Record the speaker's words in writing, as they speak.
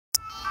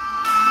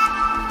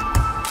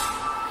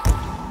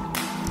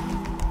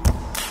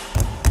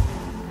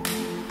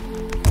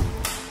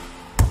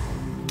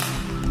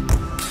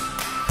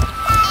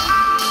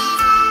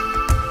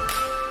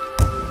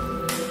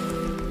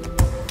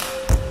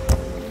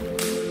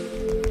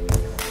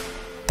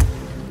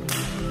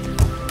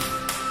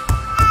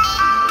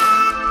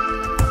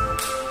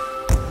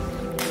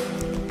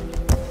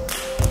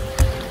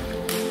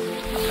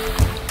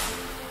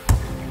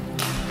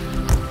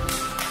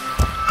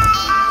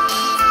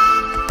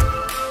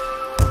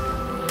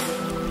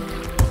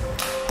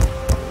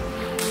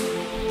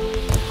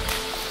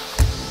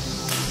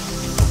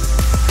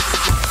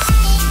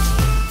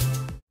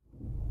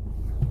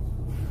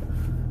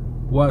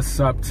What's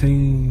up,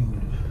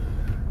 team?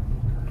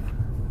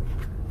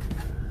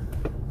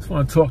 Just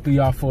want to talk to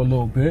y'all for a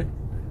little bit.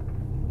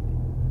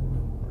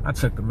 I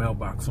checked the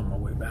mailbox on my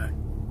way back.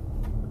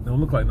 Don't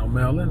look like no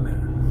mail in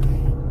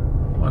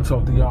there. Want to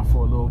talk to y'all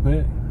for a little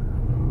bit.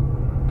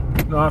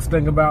 You know, I was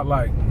thinking about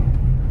like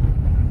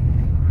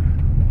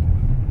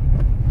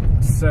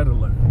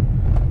settling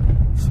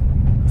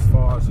as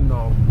far as, you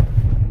know,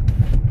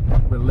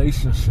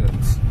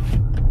 relationships.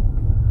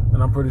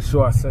 And I'm pretty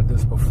sure I said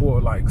this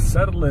before, like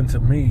settling to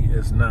me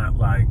is not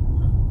like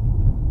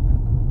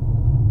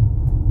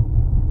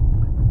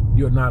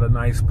you're not a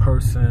nice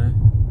person,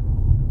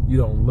 you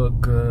don't look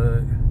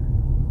good.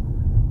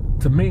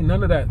 To me,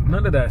 none of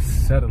that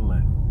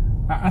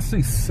settling. I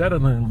see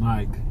settling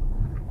like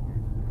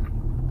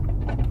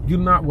you're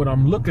not what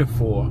I'm looking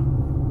for,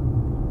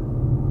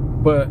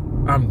 but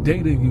I'm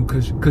dating you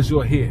because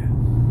you're here.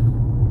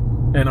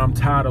 And I'm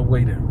tired of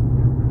waiting.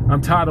 I'm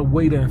tired of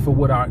waiting for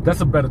what that's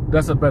a better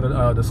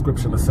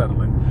description of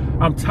settling.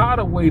 I'm tired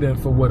of waiting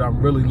for what I'm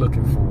really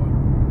looking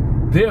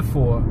for.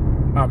 Therefore,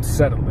 I'm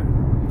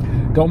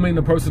settling. Don't mean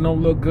the person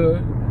don't look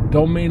good.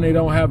 Don't mean they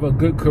don't have a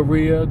good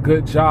career,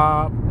 good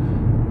job.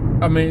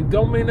 I mean,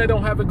 don't mean they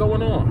don't have it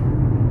going on.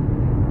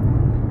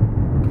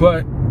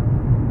 But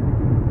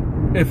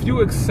if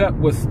you accept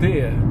what's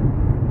there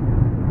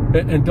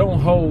and don't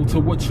hold to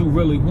what you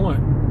really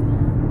want,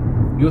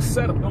 you're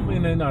settled. Don't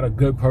mean they're not a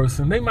good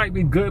person. They might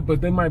be good,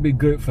 but they might be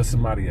good for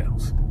somebody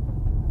else.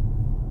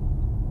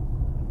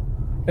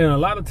 And a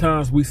lot of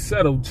times we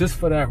settle just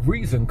for that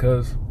reason,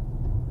 because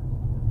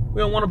we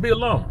don't want to be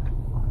alone.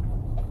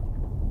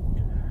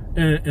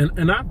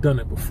 And I've done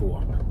it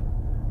before.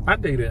 I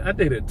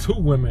dated two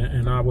women,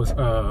 and I was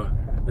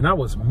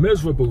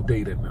miserable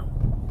dating them.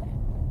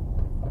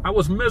 I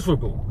was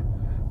miserable,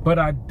 but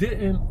I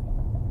didn't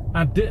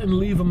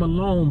leave them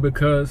alone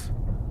because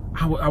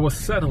I was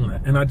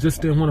settling, and I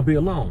just didn't want to be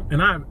alone. And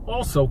I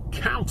also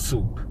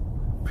counseled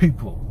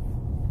people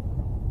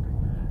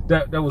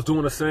that was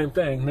doing the same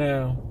thing.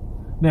 Now,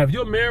 if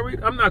you're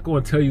married, I'm not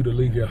going to tell you to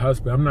leave your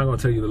husband. I'm not going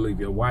to tell you to leave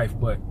your wife.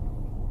 But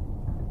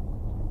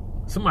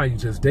somebody you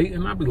just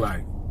dating, I'd be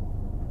like,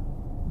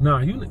 nah,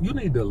 you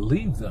need to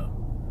leave them,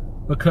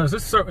 because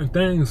there's certain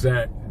things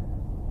that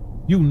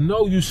you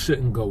know you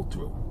shouldn't go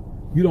through.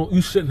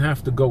 You shouldn't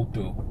have to go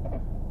through,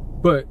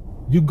 but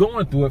you're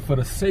going through it for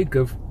the sake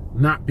of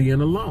not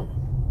being alone.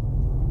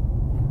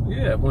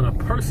 Yeah, when a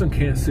person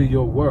can't see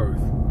your worth,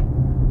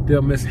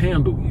 they'll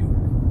mishandle you.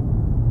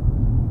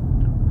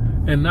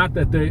 And not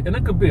that and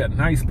it could be a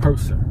nice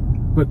person,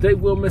 but they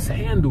will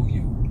mishandle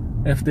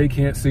you if they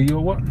can't see your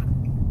worth.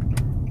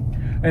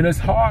 And it's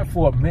hard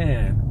for a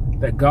man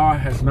that God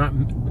has not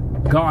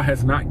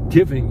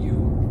given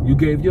you. You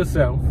gave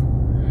yourself.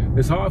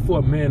 It's hard for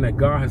a man that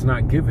God has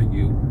not given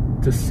you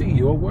to see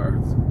your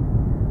worth.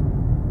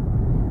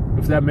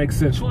 If that makes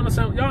sense. Y'all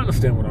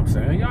understand what I'm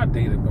saying. Y'all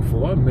dated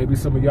before. Maybe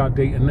some of y'all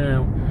dating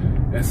now,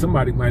 and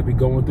somebody might be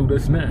going through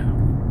this now.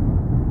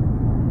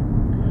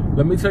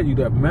 Let me tell you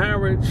that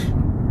marriage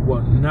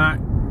will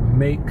not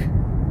make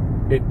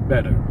it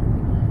better.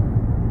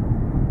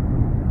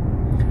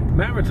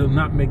 Marriage will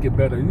not make it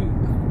better. You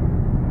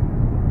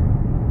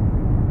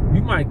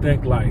might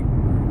think like,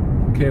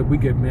 okay, if we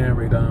get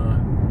married,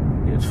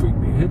 he'll treat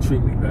me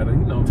better.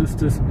 You know, just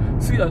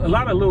see a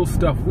lot of little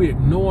stuff we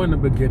ignore in the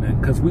beginning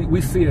because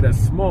we see it as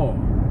small.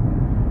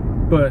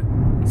 But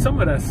some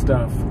of that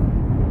stuff,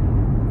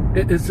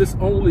 it's just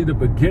only the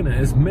beginning.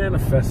 It's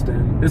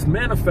manifesting. It's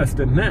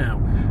manifesting now,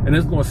 and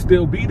it's going to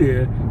still be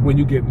there when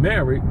you get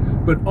married.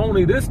 But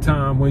only this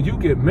time, when you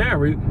get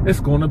married, it's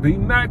going to be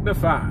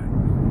magnified.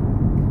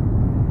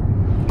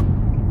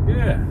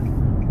 Yeah,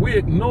 we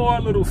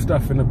ignore little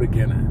stuff in the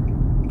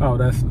beginning. Oh,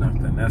 that's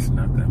nothing. That's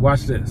nothing.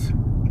 Watch this.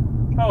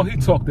 Oh, he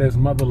talked to his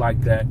mother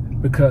like that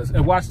because,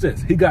 and watch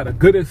this, he got a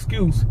good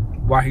excuse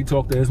why he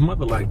talked to his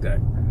mother like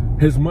that.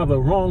 His mother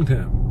wronged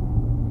him.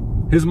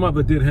 His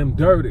mother did him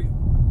dirty.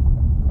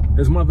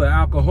 His mother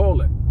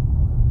alcoholic.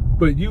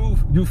 But you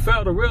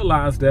fail to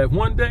realize that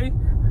one day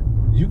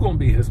you gonna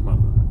be his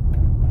mother,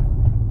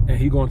 and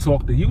he gonna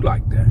talk to you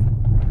like that.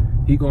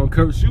 He gonna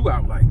curse you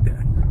out like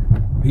that.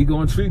 He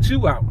gonna treat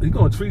you out. He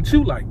gonna treat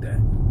you like that.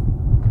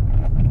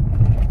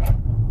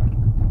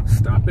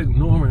 Stop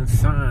ignoring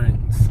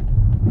signs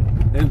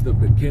in the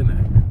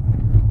beginning.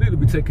 You need to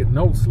be taking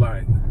notes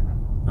like,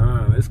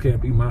 this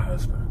can't be my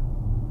husband.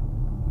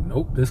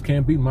 Nope, this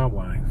can't be my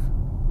wife.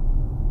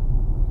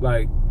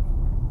 Like,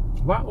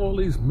 why all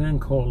these men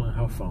calling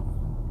her phone?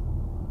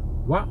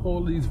 Why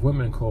all these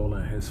women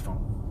calling his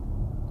phone?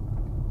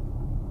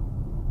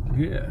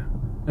 Yeah.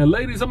 And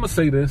ladies, I'm going to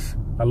say this.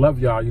 I love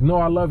y'all. You know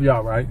I love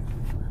y'all, right?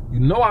 You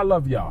know I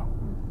love y'all.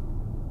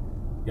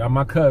 Y'all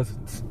my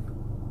cousins.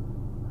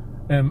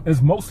 And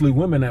it's mostly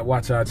women that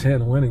watch our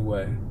channel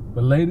anyway.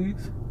 But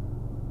ladies,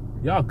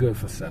 y'all good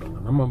for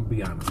settling. I'm going to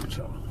be honest with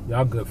y'all.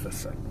 Y'all good for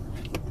settling.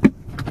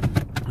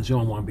 Because you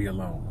don't want to be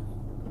alone.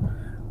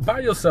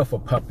 Buy yourself a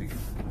puppy.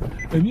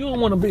 If you don't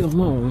want to be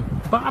alone,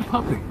 buy a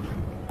puppy.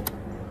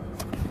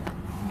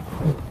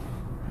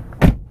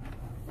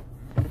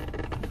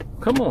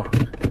 Come on.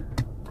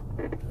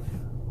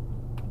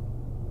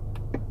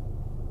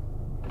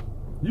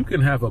 You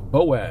can have a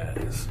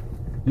Boaz.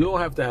 You don't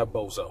have to have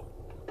Bozo.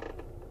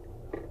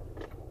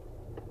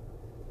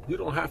 You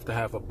don't have to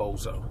have a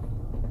Bozo.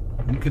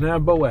 You can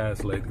have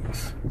Boaz,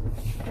 ladies.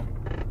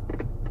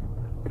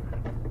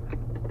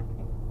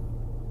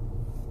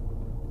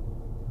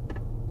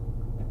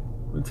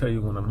 Let me tell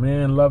you, when a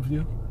man loves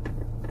you,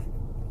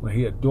 when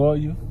he adore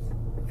you,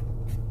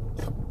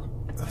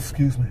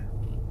 excuse me,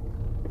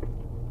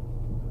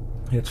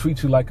 he'll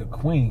treat you like a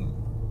queen.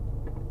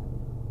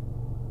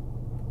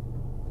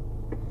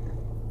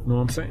 You know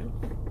what I'm saying?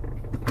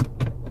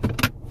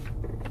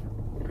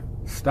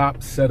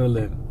 Stop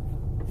settling.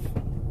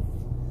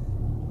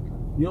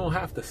 You don't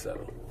have to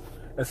settle.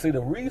 And see,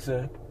 the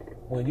reason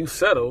when you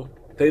settle,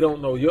 they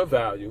don't know your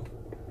value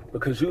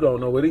because you don't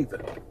know it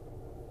either.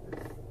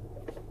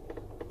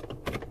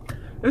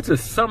 It's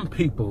just some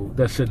people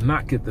that should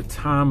not get the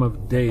time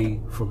of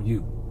day from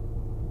you.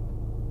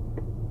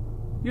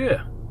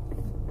 Yeah.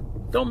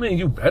 Don't mean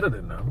you better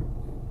than them.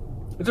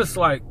 It's just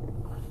like,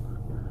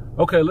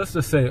 okay, let's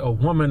just say a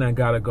woman that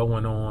got it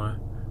going on.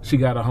 She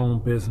got a home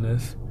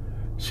business.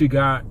 She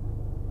dressed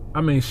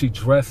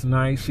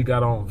nice. She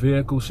got her own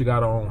vehicle. She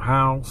got her own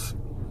house.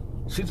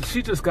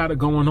 She just got it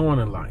going on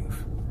in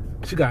life.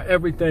 She got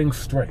everything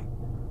straight.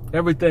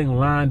 Everything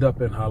lined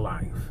up in her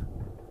life.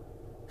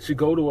 She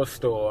go to a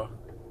store,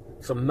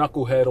 some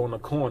knucklehead on the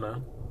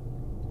corner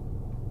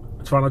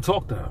trying to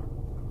talk to her.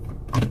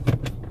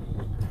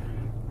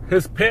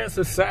 His pants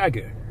are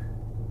sagging.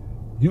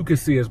 You can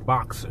see his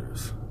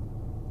boxers.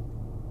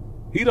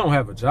 He don't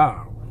have a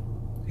job.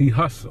 He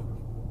hustle.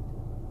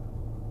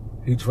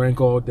 He drank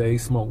all day,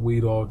 smoked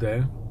weed all day.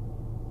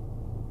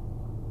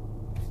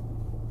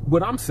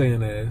 What I'm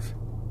saying is,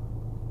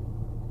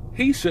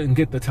 he shouldn't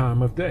get the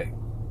time of day.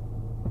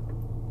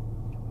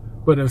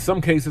 But in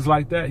some cases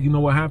like that, you know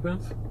what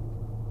happens?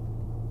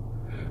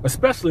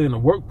 Especially in the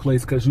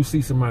workplace, because you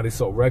see somebody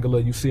so regular,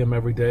 you see him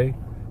every day,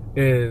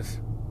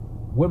 is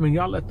women,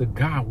 y'all let the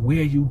guy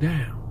wear you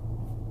down.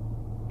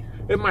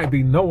 It might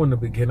be no in the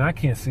beginning. I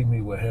can't see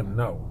me with him,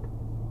 no.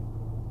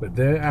 But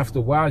then after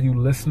a while, you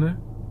listening,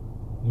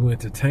 you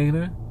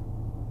entertaining,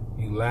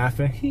 you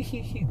laughing,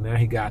 he. Now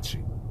he got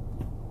you.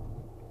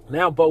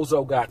 Now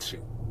Bozo got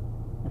you.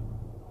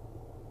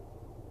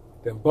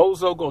 Then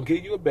Bozo gonna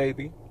give you a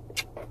baby.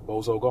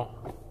 Bozo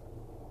gone.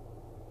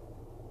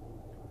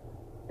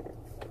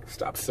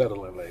 Stop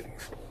settling,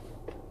 ladies.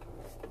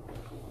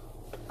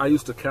 I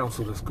used to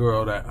counsel this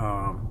girl that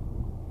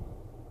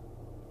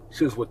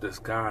she was with this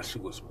guy. She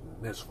was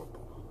miserable.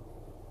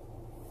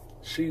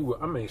 She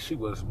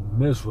was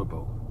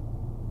miserable.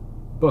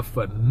 But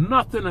for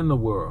nothing in the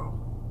world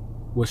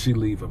would she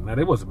leave him. Now,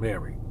 they wasn't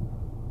married.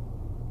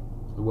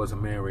 It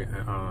wasn't married.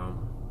 And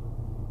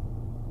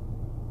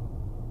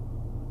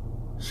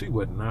she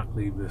would not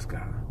leave this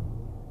guy.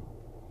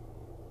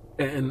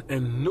 And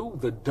knew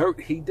the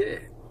dirt he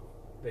did.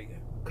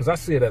 Because I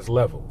see it as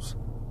levels.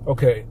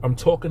 Okay, I'm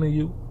talking to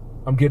you.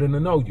 I'm getting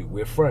to know you.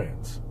 We're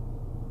friends.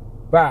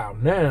 Bow,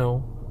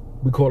 now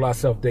we call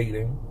ourselves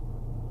dating.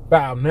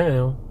 Bow,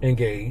 now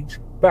engaged.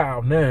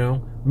 Bow,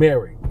 now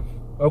married.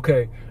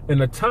 Okay, in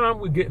the time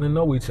we're getting to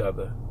know each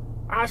other,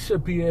 I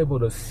should be able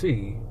to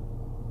see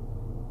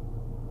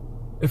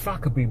if I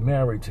could be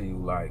married to you.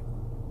 Like,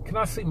 can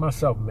I see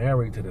myself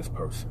married to this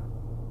person?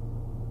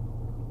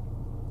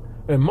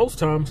 And most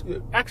times,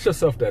 ask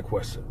yourself that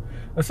question.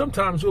 And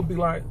sometimes you'll be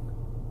like,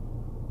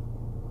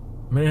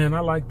 man, I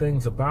like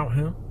things about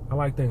him. I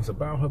like things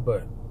about her,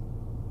 but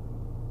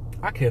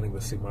I can't even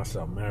see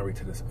myself married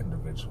to this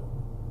individual.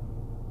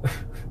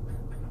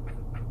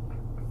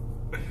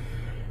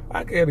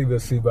 I can't even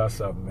see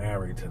myself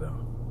married to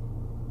them.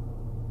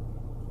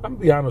 I'm going to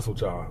be honest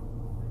with y'all.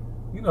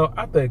 You know,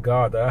 I thank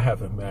God that I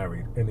haven't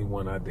married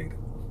anyone I dated.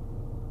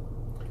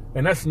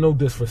 And that's no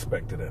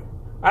disrespect to them.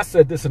 I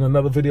said this in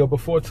another video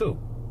before too.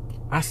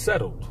 I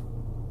settled.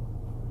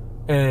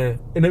 And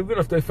even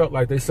if they felt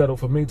like they settled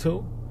for me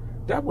too,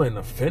 that wouldn't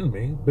offend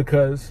me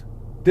because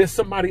there's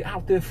somebody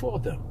out there for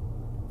them.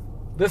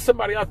 There's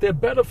somebody out there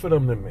better for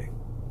them than me.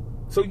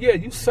 So yeah,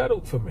 you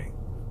settled for me.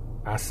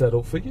 I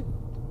settled for you.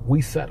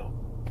 We settled.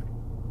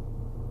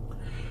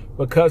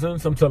 But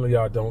cousins, I'm telling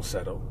y'all, don't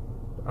settle.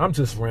 I'm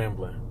just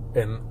rambling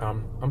and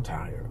I'm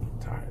tired. I'm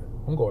tired.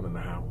 I'm going in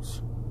the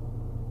house.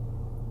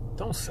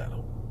 Don't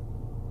settle.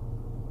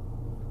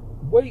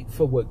 Wait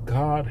for what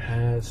God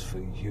has for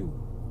you.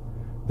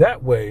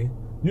 That way,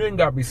 you ain't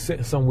got to be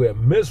sitting somewhere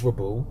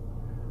miserable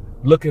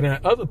looking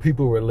at other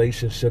people's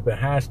relationship and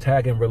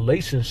hashtagging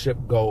relationship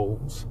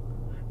goals.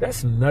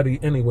 That's nutty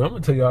anyway. I'm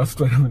going to tell y'all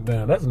straight up and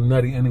down. That's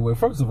nutty anyway.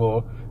 First of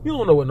all, you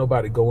don't know what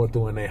nobody going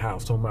through in their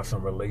house talking about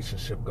some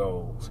relationship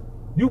goals.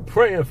 You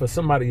praying for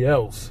somebody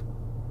else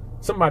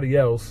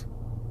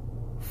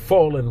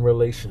fall in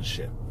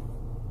relationship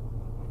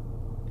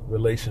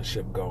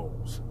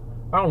goals.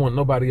 I don't want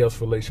nobody else's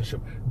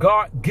relationship.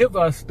 God, give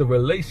us the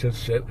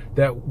relationship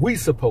that we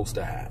supposed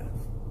to have.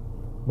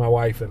 My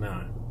wife and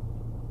I.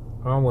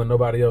 I don't want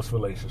nobody else's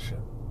relationship.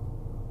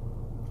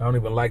 I don't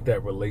even like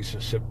that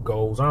relationship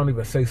goals. I don't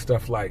even say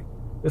stuff like,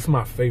 this is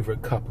my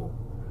favorite couple.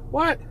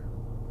 What?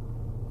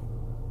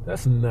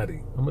 That's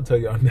nutty. I'm gonna tell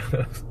y'all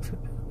now.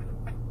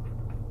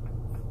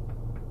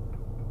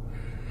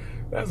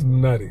 That's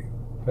nutty.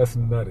 That's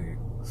nutty.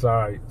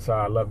 Sorry,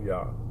 I love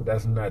y'all, but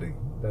that's nutty.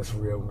 That's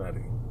real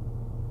nutty.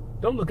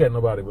 Don't look at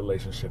nobody's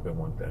relationship and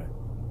want that.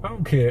 I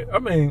don't care. I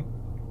mean,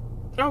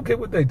 I don't care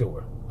what they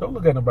doing. Don't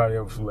look at nobody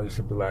else's relationship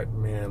and be like,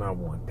 man, I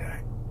want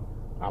that.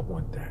 I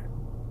want that.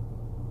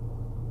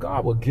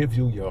 God will give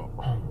you your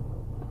own.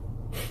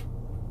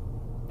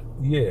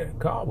 Yeah,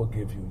 God will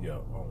give you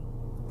your own.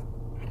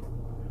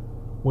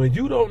 When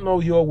you don't know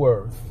your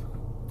worth,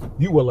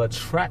 you will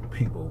attract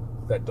people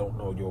that don't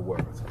know your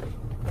worth.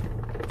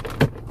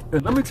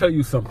 And let me tell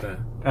you something,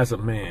 as a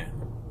man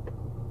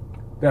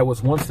that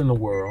was once in the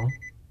world,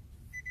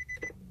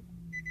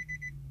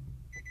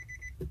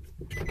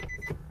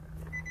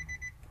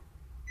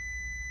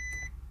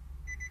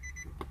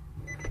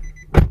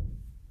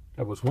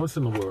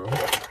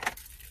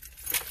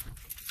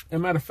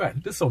 and matter of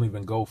fact, this don't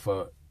even go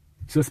for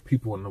just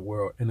people in the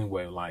world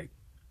anyway, like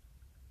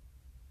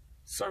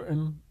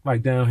certain,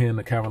 like down here in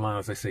the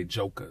Carolinas, they say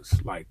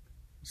jokers, like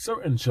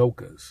certain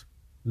jokers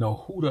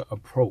know who to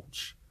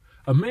approach.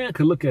 A man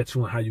could look at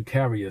you and how you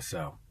carry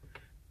yourself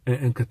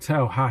and could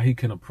tell how he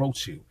can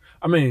approach you.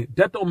 I mean,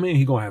 that don't mean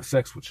he gonna have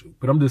sex with you,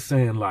 but I'm just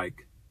saying,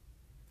 like,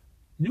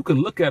 you could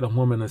look at a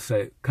woman and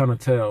say, kind of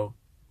tell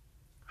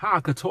how I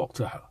could talk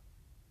to her.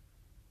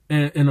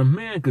 And a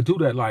man could do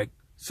that. Like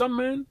some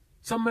men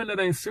that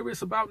ain't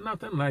serious about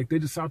nothing, like they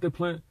just out there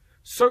playing.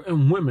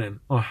 Certain women,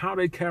 on how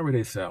they carry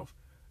themselves,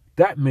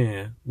 that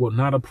man will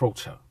not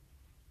approach her.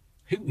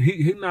 He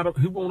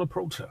won't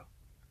approach her.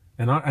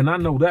 And I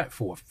know that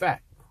for a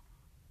fact.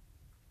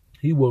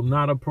 He will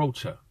not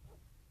approach her.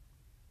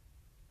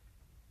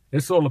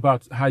 It's all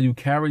about how you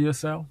carry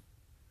yourself.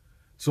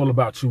 It's all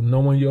about you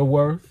knowing your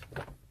worth.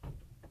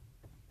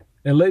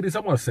 And ladies, I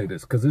want to say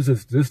this because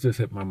this just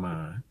hit my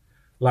mind.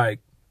 Like,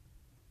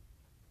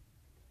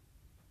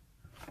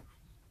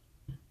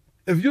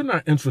 if you're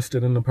not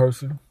interested in the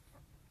person,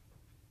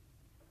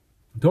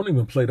 don't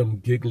even play them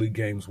giggly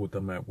games with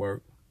them at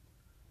work.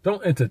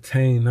 Don't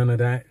entertain none of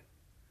that,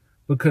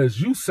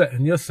 because you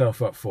setting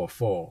yourself up for a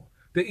fall.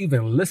 They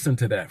even listen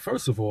to that.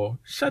 First of all,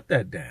 shut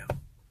that down.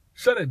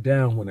 Shut it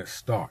down when it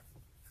starts.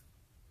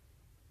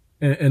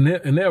 And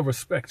they'll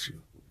respect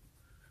you.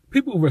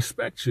 People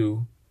respect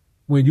you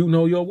when you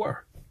know your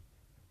worth.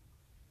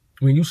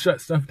 When you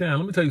shut stuff down.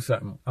 Let me tell you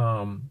something.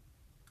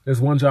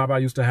 There's one job I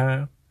used to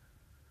have,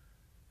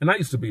 and I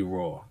used to be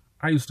raw.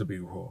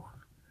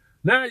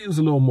 Now I use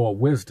a little more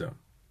wisdom.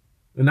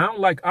 And I don't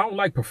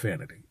like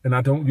profanity. And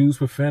I don't use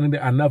profanity.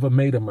 I never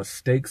made a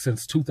mistake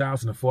since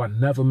 2004. I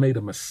never made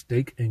a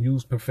mistake and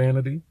used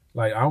profanity.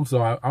 Like, I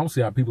don't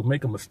see how people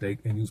make a mistake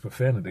and use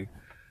profanity.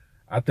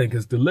 I think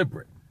it's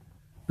deliberate.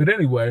 But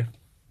anyway,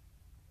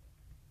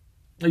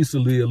 I used to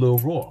lead a little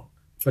raw.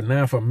 But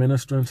now if I'm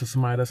ministering to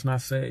somebody that's not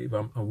saved,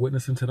 I'm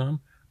witnessing to them,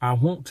 I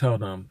won't tell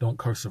them, don't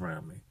curse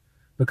around me.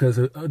 Because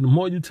the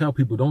more you tell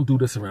people, don't do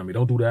this around me,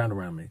 don't do that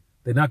around me,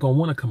 they're not going to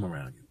want to come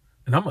around you.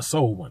 And I'm a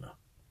soul winner.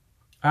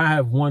 I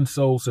have one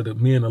soul, so that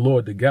me and the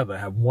Lord together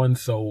have one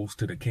souls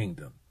to the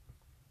kingdom.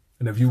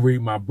 And if you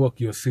read my book,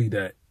 you'll see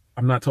that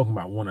I'm not talking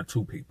about one or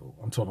two people.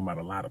 I'm talking about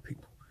a lot of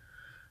people.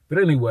 But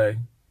anyway,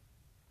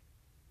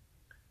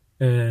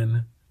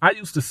 and I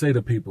used to say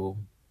to people,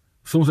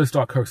 as soon as they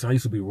start cursing, I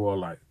used to be raw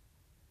like,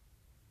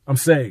 I'm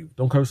saved.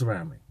 Don't curse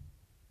around me.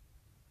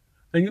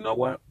 And you know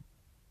what?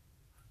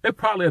 It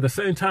probably at the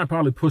same time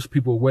probably pushed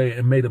people away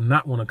and made them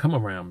not want to come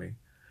around me.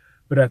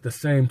 But at the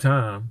same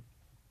time,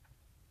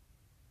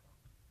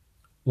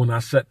 when I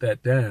shut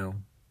that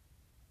down,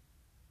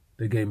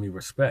 they gave me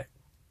respect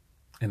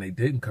and they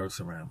didn't curse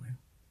around me.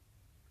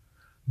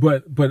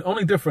 But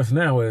only difference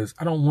now is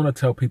I don't want to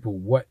tell people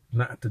what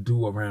not to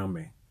do around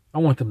me. I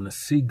want them to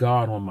see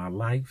God on my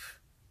life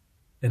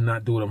and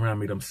not do it around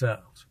me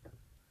themselves.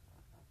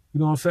 You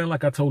know what I'm saying?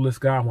 Like I told this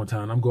guy one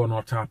time, I'm going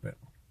off topic.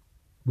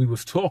 We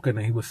was talking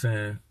and he was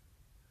saying,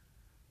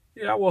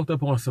 yeah, I walked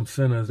up on some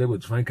sinners. They were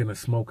drinking and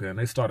smoking and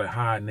they started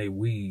hiding their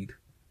weed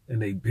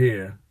and they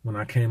beer when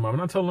I came up.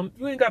 And I told him,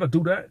 you ain't got to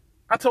do that.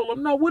 I told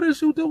him, no, what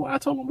is you doing? I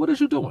told him, what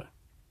is you doing?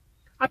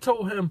 I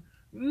told him,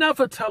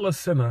 never tell a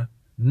sinner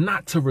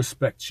not to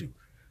respect you.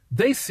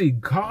 They see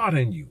God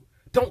in you.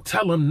 Don't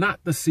tell them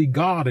not to see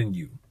God in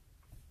you.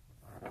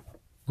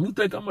 You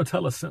think I'm going to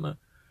tell a sinner?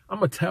 I'm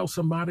going to tell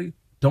somebody,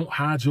 don't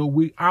hide your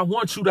weed. I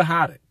want you to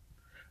hide it.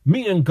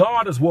 Me and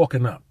God is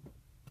walking up.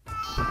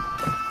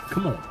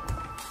 Come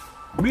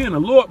on. Me and the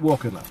Lord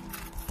walking up.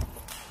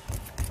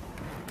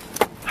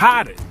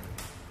 Hide it.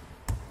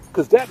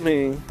 Because that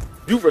means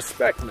you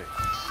respect me.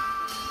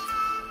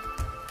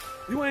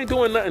 You ain't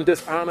doing nothing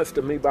dishonest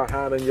to me by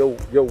hiding your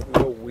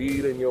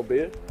weed and your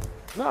beer.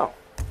 No.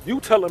 You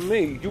telling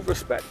me you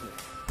respect me.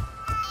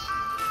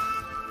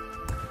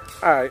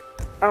 All right.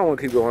 I don't want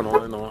to keep going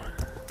on and on.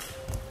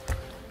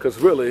 Because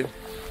really,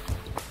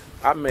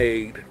 I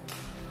made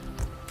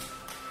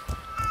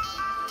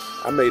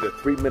a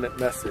 3-minute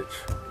message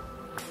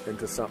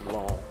into something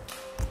long. All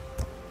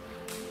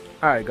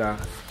right, guys.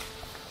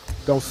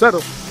 Don't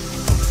settle.